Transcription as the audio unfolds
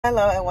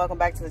Hello and welcome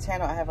back to the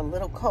channel. I have a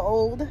little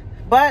cold,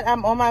 but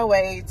I'm on my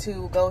way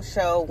to go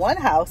show one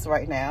house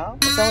right now.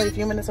 It's only a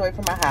few minutes away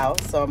from my house,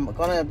 so I'm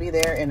gonna be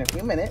there in a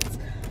few minutes.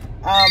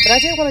 But I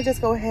did want to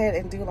just go ahead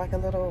and do like a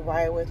little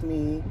ride with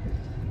me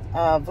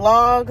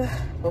vlog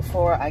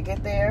before I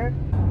get there.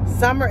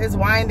 Summer is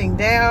winding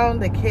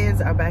down. The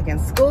kids are back in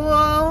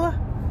school.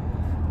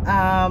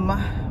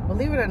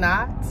 Believe it or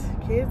not,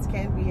 kids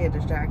can be a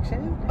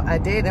distraction. I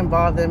did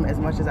involve them as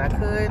much as I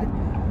could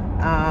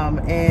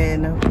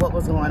and what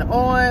was going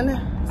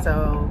on,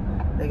 so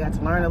they got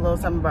to learn a little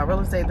something about real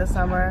estate this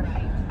summer.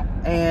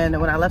 And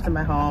when I left them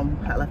at home,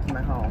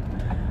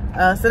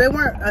 so they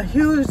weren't a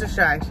huge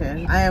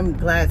distraction. I am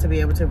glad to be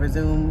able to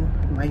resume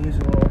my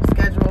usual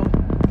schedule.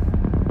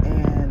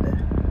 And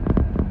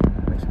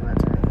where should I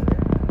turn here?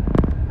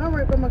 I'm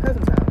right by my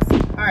cousin's house.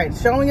 All right,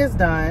 showing is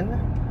done,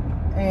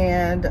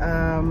 and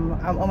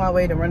I'm on my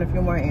way to run a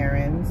few more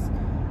errands.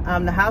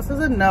 The house is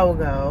a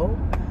no-go.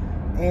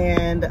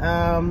 And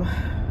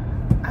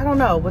I don't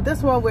know, but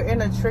this one we're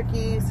in a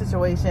tricky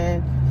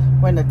situation.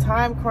 We're in a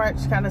time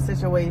crunch kind of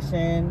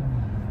situation,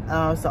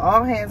 so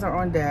all hands are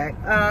on deck.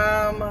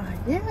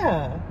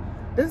 Yeah,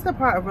 this is the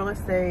part of real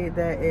estate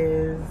that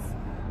is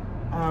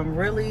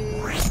really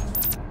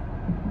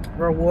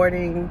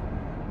rewarding,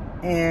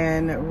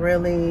 and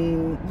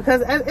really,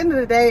 because at the end of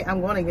the day,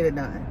 I'm going to get it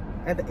done.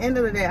 At the end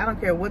of the day, I don't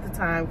care what the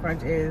time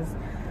crunch is.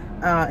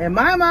 In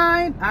my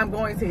mind, I'm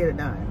going to get it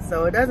done.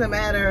 So it doesn't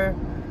matter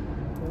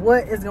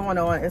what is going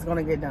on, it's going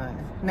to get done.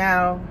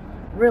 Now,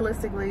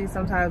 realistically,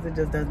 sometimes it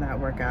just does not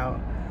work out.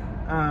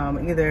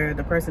 Either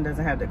the person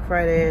doesn't have the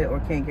credit, or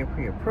can't get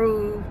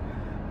pre-approved,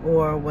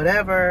 or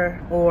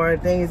whatever, or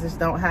things just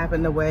don't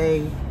happen the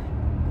way,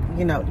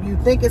 you know, you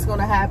think it's going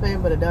to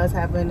happen, but it does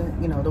happen,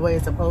 you know, the way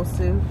it's supposed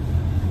to.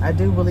 I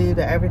do believe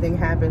that everything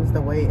happens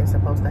the way it's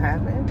supposed to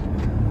happen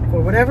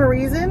for whatever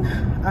reason.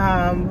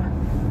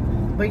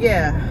 But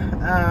yeah,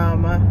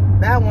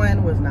 that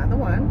one was not the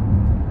one.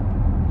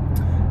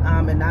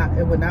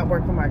 It would not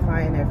work for my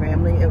client and their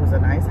family. It was a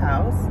nice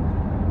house,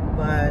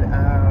 but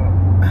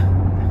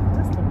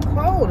just a little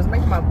cold. It's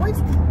making my voice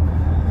deep.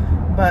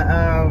 But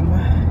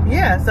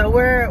yeah, so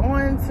we're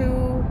on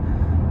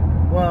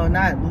to, well,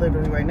 not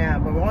literally right now,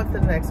 but we're on to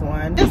the next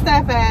one. Just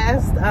that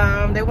fast.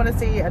 They want to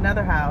see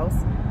another house.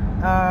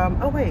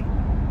 Oh wait,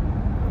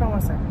 hold on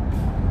one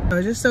second. So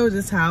I just showed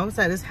this house.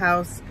 At this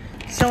house,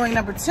 showing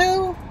number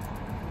 2.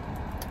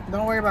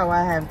 Don't worry about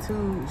why I have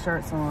 2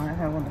 shirts on. I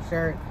have on the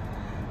shirt,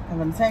 I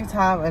have on the tank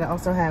top, and I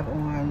also have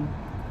on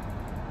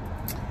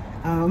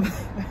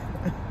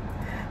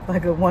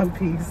like a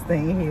one-piece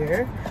thing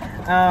here.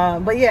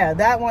 But yeah,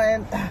 that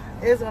one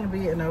is going to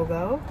be a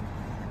no-go.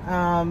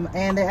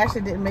 And they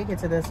actually didn't make it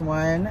to this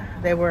one.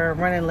 They were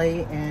running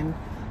late and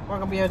weren't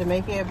going to be able to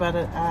make it, but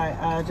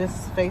I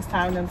just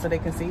FaceTimed them so they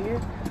can see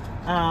it.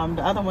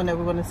 The other one that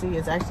we're going to see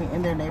is actually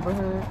in their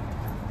neighborhood.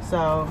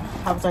 So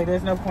I was like,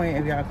 there's no point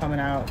if y'all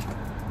coming out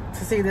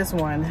to see this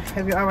one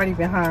if you're already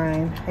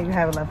behind and you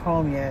haven't left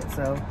home yet.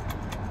 So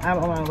I'm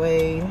on my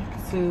way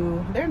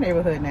to their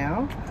neighborhood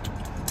now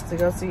to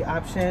go see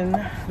option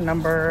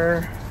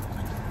number,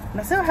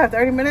 and I still have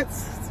 30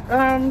 minutes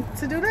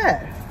to do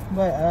that,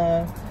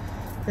 but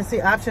to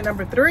see option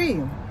number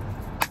 3.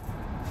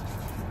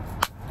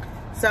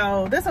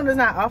 So this one is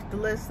not off the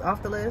list,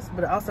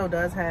 but it also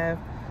does have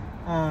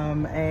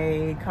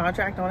a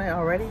contract on it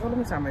already. Well, let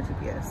me start my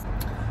GPS.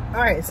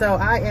 All right, so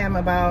I am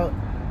about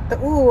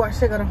I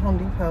should go to Home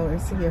Depot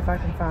and see if I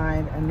can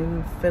find a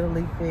new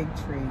fiddly fig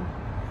tree.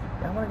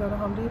 Y'all want to go to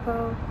Home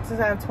Depot? Since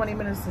I have 20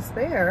 minutes to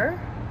spare,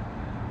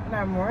 and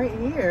I'm right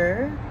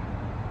here,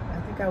 I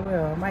think I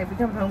will. I might be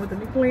coming home with a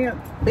new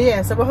plant. But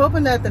yeah, so we're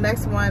hoping that the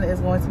next one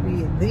is going to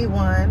be the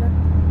one.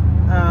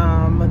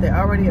 They're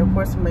already, of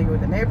course, familiar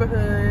with the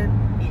neighborhood,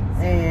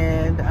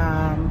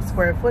 and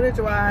square footage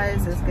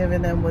wise, it's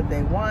giving them what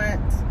they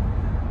want.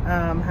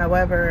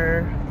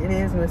 However, it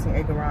is missing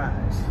a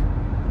garage.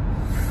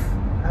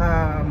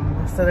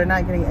 So they're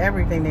not getting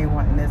everything they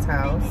want in this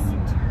house,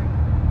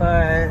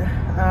 but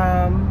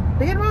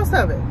they get most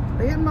of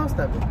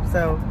it.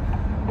 So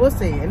we'll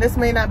see. And this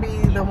may not be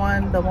the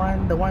one.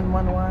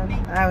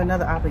 I have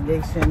another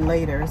obligation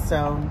later,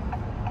 so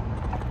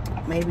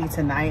maybe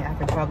tonight I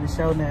could probably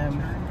show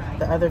them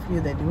the other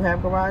few that do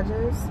have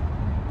garages,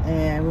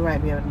 and we might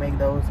be able to make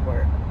those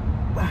work.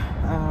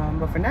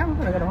 But for now, we're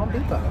gonna go to Home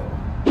Depot.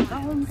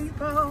 Home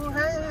Depot,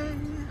 hey!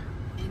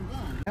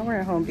 And we're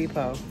at Home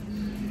Depot,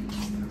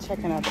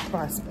 checking out the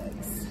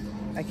prospects.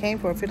 I came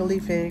for a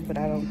fiddly fig, but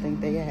I don't think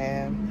they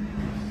have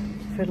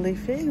fiddly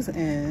figs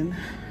in.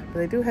 But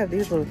they do have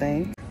these little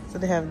things. So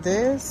they have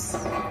this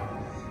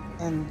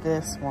and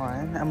this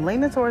one. I'm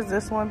leaning towards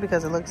this one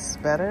because it looks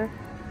better,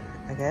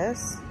 I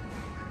guess.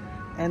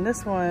 And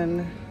this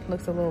one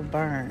looks a little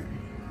burnt.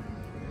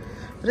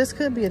 But this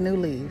could be a new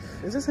leaf.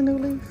 Is this a new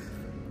leaf?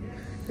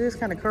 It is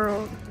kind of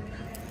curled.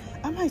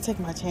 I might take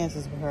my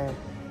chances with her.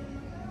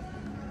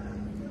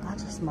 I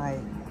just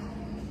might.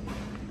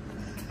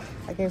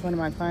 I gave one of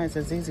my clients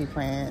a ZZ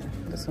plant.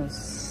 This one's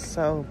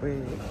so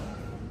big.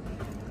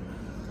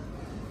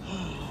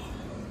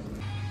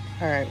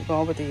 All right, we're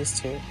going with these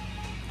two.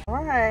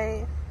 All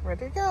right,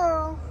 ready to go.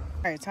 All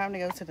right, time to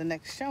go to the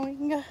next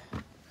showing.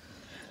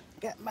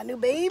 Got my new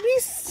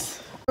babies.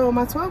 So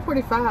my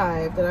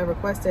 12:45 that I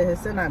requested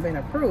has still not been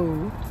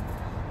approved.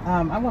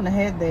 I want to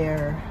head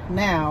there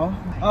now.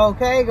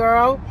 Okay,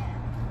 girl.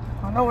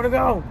 I know where to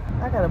go.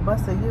 I got a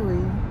bust a Yui.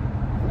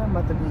 I'm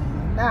about to be.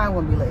 Now I'm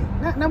gonna be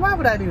late. Now why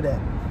would I do that?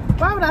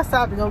 Why would I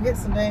stop to go get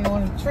some dang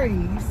on the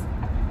trees?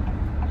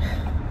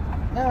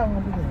 Now I'm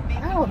gonna be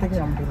late. I don't think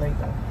I'm gonna be late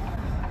though.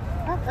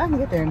 I can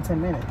get there in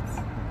 10 minutes.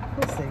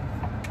 We'll see.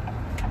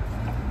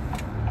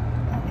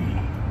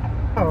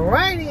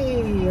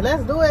 Alrighty,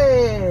 let's do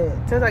it.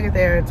 Since I get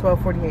there at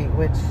 12:48,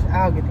 which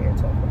I'll get there at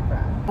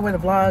 12:45. When the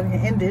vlog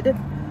ended,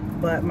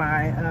 but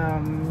my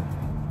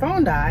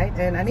phone died,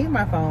 and I need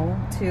my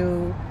phone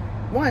to,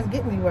 one,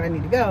 get me where I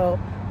need to go,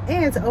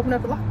 and to open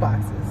up the lock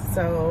boxes.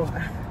 So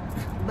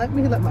let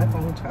me let my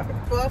phone charge.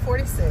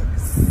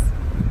 12:46.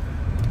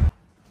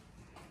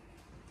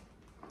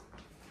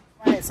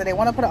 Alright, so they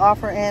want to put an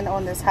offer in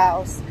on this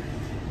house.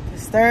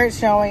 This third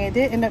showing, it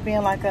did end up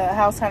being like a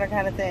house hunter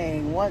kind of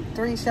thing.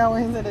 3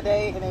 showings in a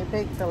day, and they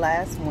picked the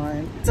last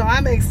one. So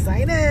I'm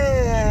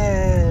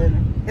excited.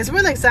 It's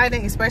really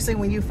exciting, especially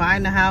when you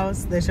find the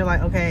house that you're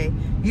like, okay,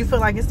 you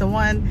feel like it's the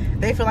one,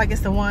 they feel like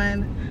it's the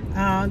one.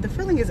 The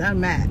feeling is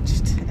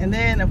unmatched. And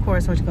then, of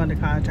course, once you go under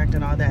contract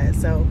and all that.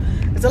 So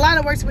it's a lot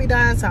of work to be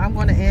done. So I'm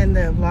going to end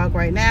the vlog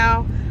right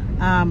now.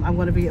 I'm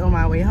going to be on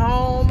my way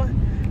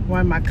home,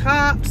 run my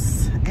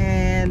comps,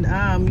 and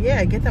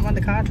yeah, get them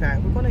under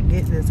contract. We're going to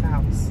get this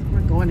house.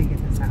 We're going to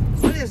get this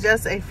house. It is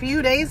just a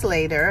few days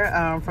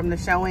later from the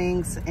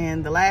showings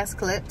and the last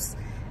clips,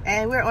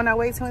 and we're on our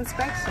way to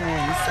inspection.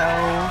 So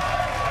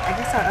I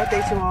guess I'll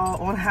update you all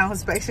on how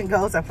inspection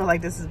goes. I feel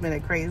like this has been a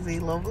crazy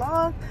little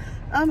vlog.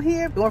 I'm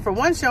here going from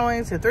 1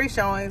 showing to 3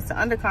 showings to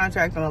under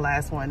contract on the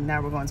last one.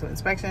 Now we're going to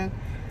inspection.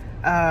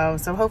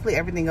 So hopefully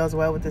everything goes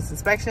well with this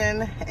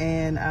inspection,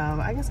 and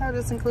I guess I'll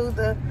just include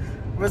the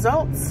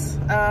results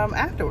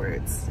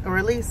afterwards, or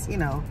at least, you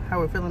know, how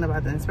we're feeling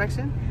about the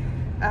inspection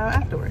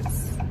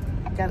afterwards.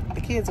 Got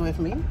the kids with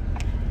me,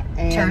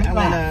 and I'm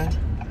gonna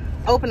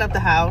open up the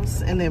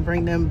house and then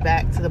bring them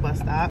back to the bus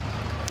stop.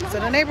 So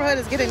the neighborhood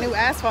is getting new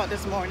asphalt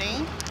this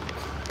morning,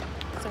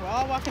 so we're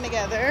all walking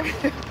together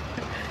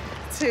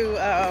to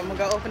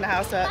go open the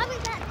house up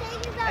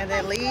and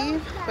then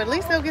leave. But at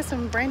least they'll get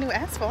some brand new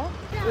asphalt.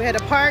 We had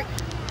a park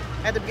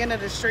at the beginning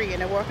of the street,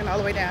 and they're walking all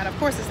the way down. Of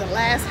course, it's the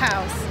last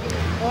house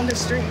on the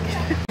street.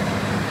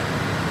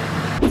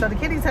 So the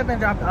kitties have been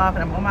dropped off,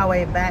 and I'm on my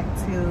way back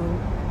to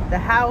the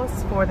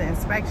house for the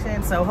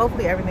inspection. So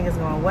hopefully everything is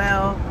going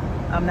well.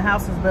 The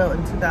house was built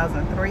in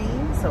 2003,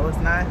 so it's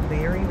not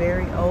very,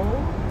 very old.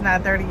 It's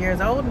not 30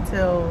 years old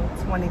until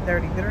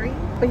 2033.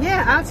 But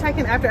yeah, I'll check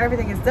in after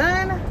everything is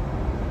done,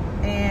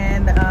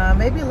 and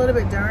maybe a little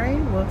bit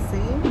during, we'll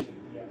see.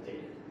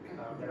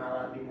 They're not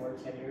allowed to be more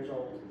than 10 years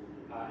old,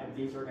 and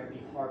these are going to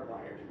be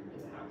hardwired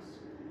in the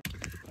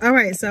house. All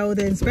right, so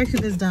the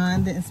inspection is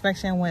done. The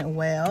inspection went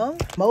well.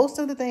 Most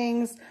of the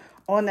things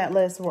on that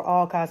list were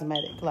all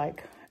cosmetic,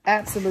 like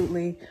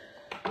absolutely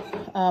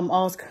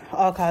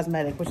all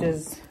cosmetic, which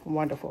is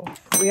wonderful.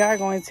 We are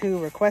going to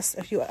request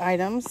a few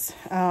items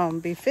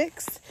be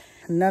fixed.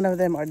 None of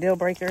them are deal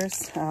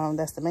breakers.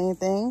 That's the main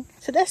thing.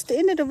 So that's the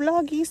end of the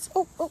vloggies.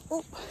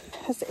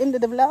 That's the end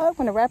of the vlog. I'm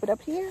gonna wrap it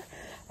up here,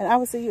 and I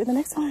will see you in the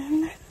next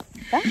one.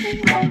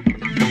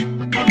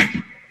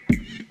 Bye.